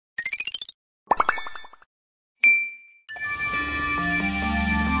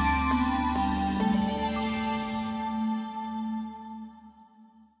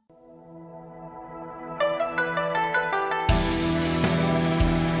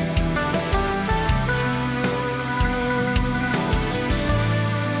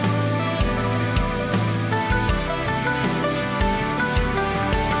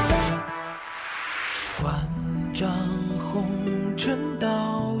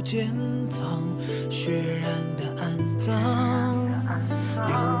潜藏，血染的暗藏，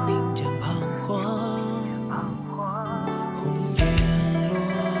有民间彷徨。红颜落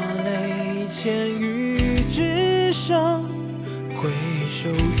泪，千语之上，回首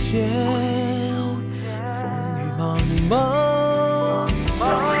间，风雨茫茫。上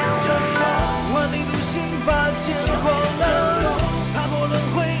演战狼，万里独行，把剑荒浪，踏破轮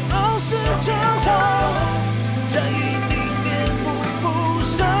回，傲视战场。战役历练，不负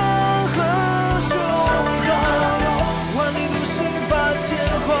山河雄壮。万里独行，把剑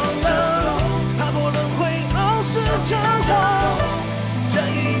荒浪，踏破轮回，傲视战场。战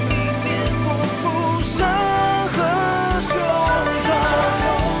役历练，不负山河雄壮。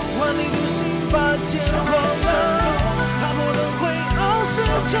万里独行，把剑荒浪，踏破轮回，傲视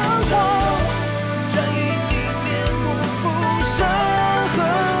战场。战役历练，不负山河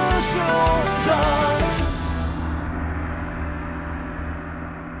雄壮。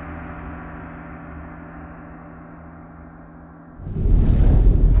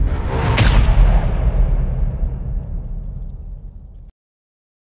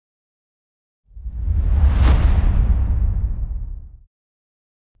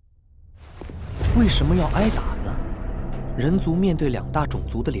为什么要挨打呢？人族面对2大种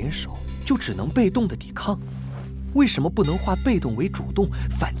族的联手，就只能被动的抵抗。为什么不能化被动为主动，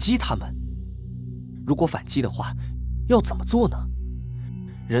反击他们？如果反击的话，要怎么做呢？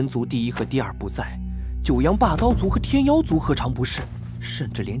人族第1和第2不在，九阳霸刀族和天妖族何尝不是？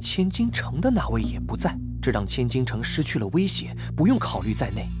甚至连千金城的那位也不在，这让千金城失去了威胁，不用考虑在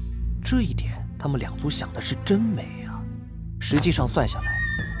内。这一点，他们2族想的是真美啊！实际上算下来，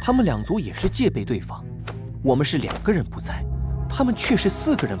他们2族也是戒备对方。我们是2个人不在，他们却是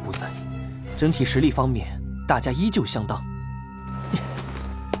4个人不在。整体实力方面，大家依旧相当。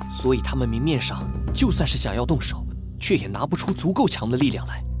所以他们明面上就算是想要动手，却也拿不出足够强的力量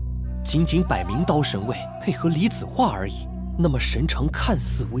来，仅仅摆明刀神位配合离子化而已。那么神城看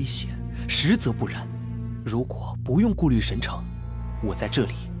似危险，实则不然。如果不用顾虑神城，我在这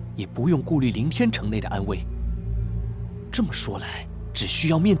里也不用顾虑凌天城内的安危。这么说来，只需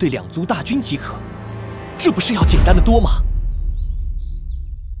要面对2族大军即可，这不是要简单的多吗？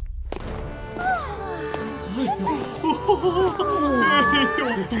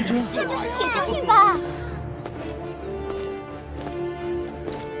这就是铁将军吧？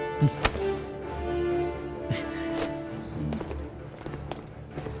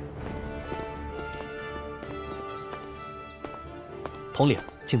统领，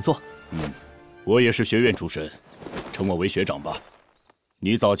请坐。我也是学院出身，称我为学长吧。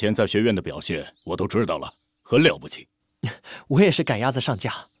你早前在学院的表现我都知道了，很了不起。我也是赶鸭子上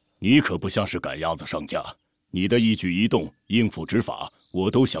架。你可不像是赶鸭子上架，你的一举一动、应付之法，我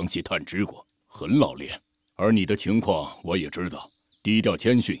都详细探知过，很老练。而你的情况我也知道，低调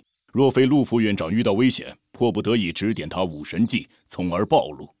谦逊，若非陆副院长遇到危险，迫不得已指点他武神技，从而暴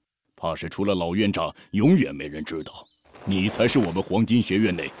露，怕是除了老院长，永远没人知道。你才是我们黄金学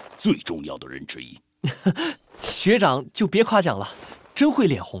院内最重要的人之一。学长就别夸奖了，真会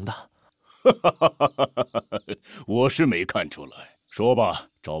脸红的。我是没看出来。说吧，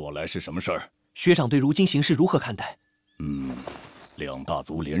找我来是什么事儿？学长对如今形势如何看待？2大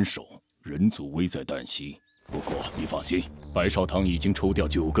族联手，人族危在旦夕。不过你放心，白少堂已经抽调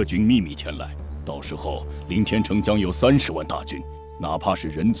9个军秘密前来，到时候凌天城将有30万大军，哪怕是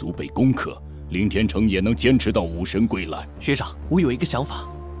人族被攻克，凌天城也能坚持到武神归来。学长，我有一个想法。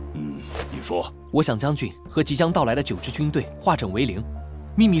你说。我想将军和即将到来的9支军队化整为零，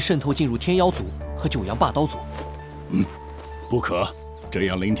秘密渗透进入天妖族和九阳霸刀族。不可，这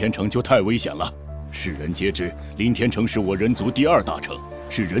样凌天城就太危险了。世人皆知，凌天城是我人族第2大城，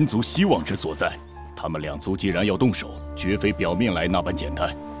是人族希望之所在。他们2族既然要动手，绝非表面来那般简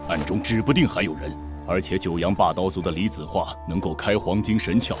单，暗中指不定还有人。而且九阳霸刀族的离子化能够开黄金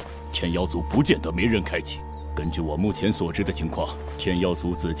神窍，天妖族不见得没人开启。根据我目前所知的情况，天妖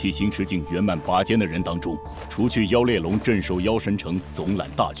族紫气星驰境圆满拔尖的人当中，除去妖烈龙镇守妖神城总揽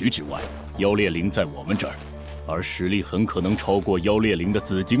大局之外，妖烈灵在我们这儿，而实力很可能超过妖烈灵的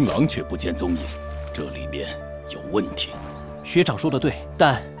紫金狼却不见踪影，这里面有问题。学长说的对，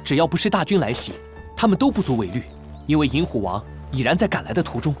但只要不是大军来袭，他们都不足为虑，因为银虎王已然在赶来的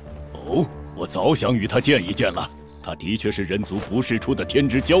途中。哦，我早想与他见一见了，他的确是人族不世出的天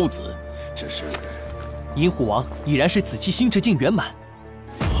之骄子，只是。银虎王已然是紫气星驰境圆满。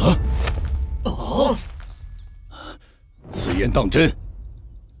此言当真？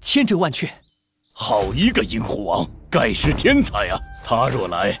千真万确。好一个银虎王，盖世天才啊！他若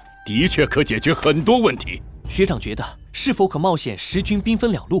来，的确可解决很多问题。学长觉得是否可冒险10军兵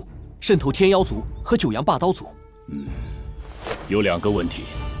分2路，渗透天妖族和九阳霸刀族？有2个问题。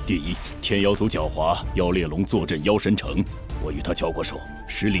第一，天妖族狡猾，妖猎龙坐镇妖神城，我与他交过手，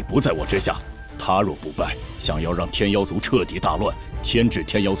实力不在我之下。他若不败，想要让天妖族彻底大乱，牵制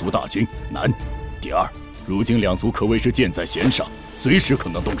天妖族大军难。第二，如今两族可谓是箭在弦上，随时可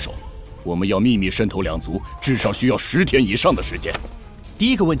能动手。我们要秘密渗透两族，至少需要10天以上的时间。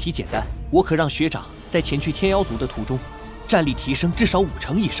第一个问题简单，我可让学长在前去天妖族的途中，战力提升至少5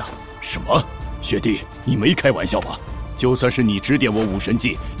成以上。什么？学弟，你没开玩笑吧？就算是你指点我武神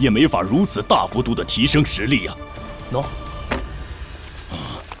技，也没法如此大幅度的提升实力呀。喏，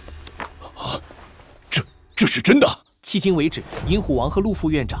这是真的。迄今为止，银虎王和陆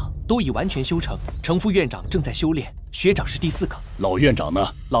副院长都已完全修成，程副院长正在修炼，学长是第4个。老院长呢？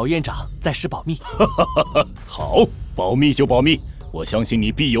老院长暂时保密。好，保密就保密，我相信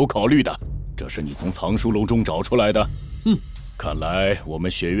你必有考虑的。这是你从藏书楼中找出来的？看来我们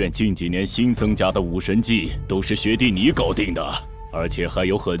学院近几年新增加的武神技都是学弟你搞定的，而且还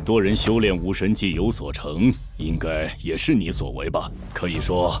有很多人修炼武神技有所成，应该也是你所为吧？可以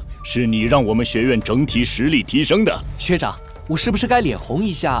说是你让我们学院整体实力提升的。学长，我是不是该脸红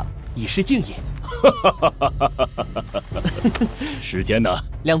一下，以示敬意？时间呢？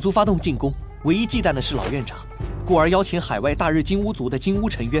两族发动进攻，唯一忌惮的是老院长，故而邀请海外大日金乌族的金乌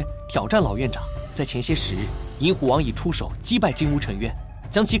沉渊挑战老院长。在前些时日，银虎王已出手击败金乌沉渊，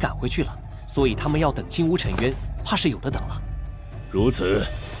将其赶回去了，所以他们要等金乌沉渊，怕是有的等了。如此，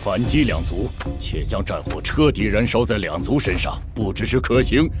反击两族，且将战火彻底燃烧在两族身上，不只是可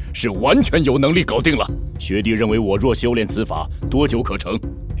行，是完全有能力搞定了。学弟认为我若修炼此法，多久可成？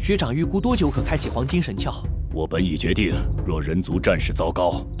学长预估多久可开启黄金神窍？我本已决定，若人族战事糟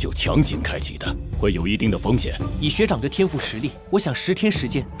糕，就强行开启的，会有一定的风险。以学长的天赋实力，我想10天时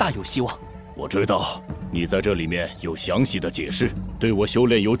间大有希望。我知道你在这里面有详细的解释，对我修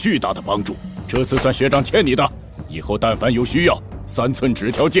炼有巨大的帮助。这次算学长欠你的，以后但凡有需要，3寸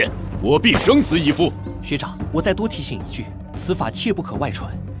指条剑，我必生死以赴。学长，我再多提醒一句，此法切不可外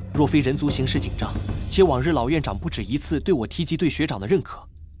传。若非人族形势紧张，且往日老院长不止一次对我提及对学长的认可，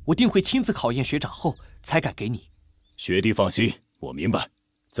我定会亲自考验学长后才敢给你。学弟放心，我明白，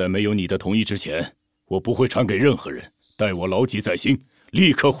在没有你的同意之前，我不会传给任何人。待我牢记在心，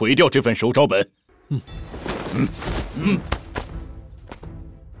立刻毁掉这份手抄本。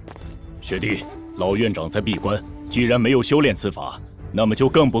学弟，老院长在闭关，既然没有修炼此法，那么就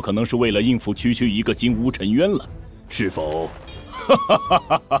更不可能是为了应付区一个金乌沉渊了，是否？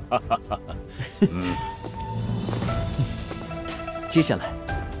接下来，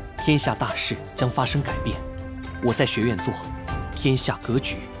天下大事将发生改变。我在学院做，天下格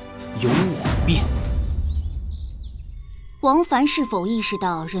局由我变。王凡是否意识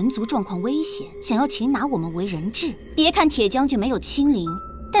到人族状况危险，想要擒拿我们为人质？别看铁将军没有亲临，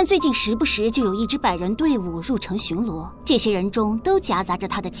但最近时不时就有一支100人队伍入城巡逻，这些人中都夹杂着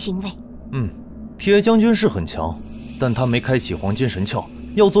他的亲卫。铁将军是很强，但他没开启黄金神窍，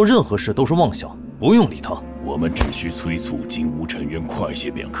要做任何事都是妄想，不用理他。我们只需催促金乌沉渊快些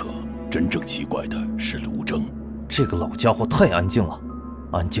便可。真正奇怪的是卢征，这个老家伙太安静了，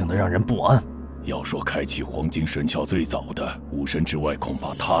安静的让人不安。要说开启黄金神窍最早的武神之外，恐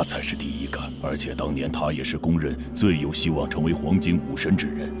怕他才是第一个。而且当年他也是公认最有希望成为黄金武神之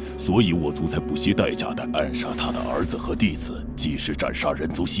人，所以我族才不惜代价的暗杀他的儿子和弟子，既是斩杀人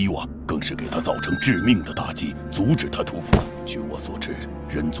族希望，更是给他造成致命的打击，阻止他突破。据我所知，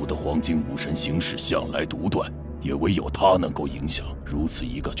人族的黄金武神形势向来独断，也唯有他能够影响。如此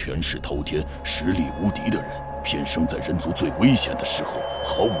一个权势滔天、实力无敌的人，偏生在人族最危险的时候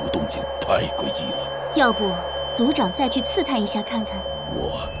毫无动静，太诡异了。要不族长再去刺探一下看看？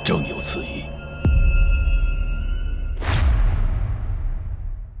我正有此意。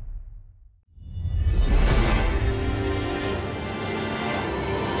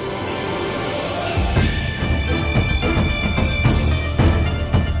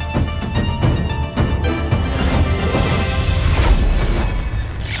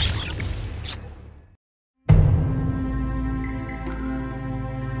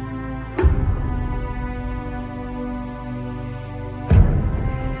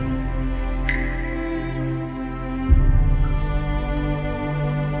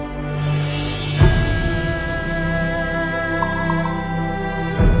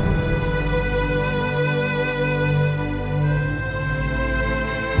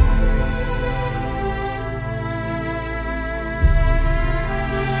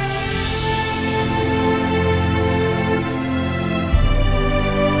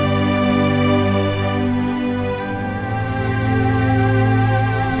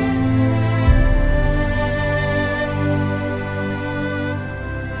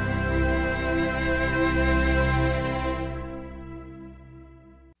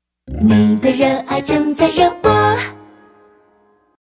你的热爱正在热播。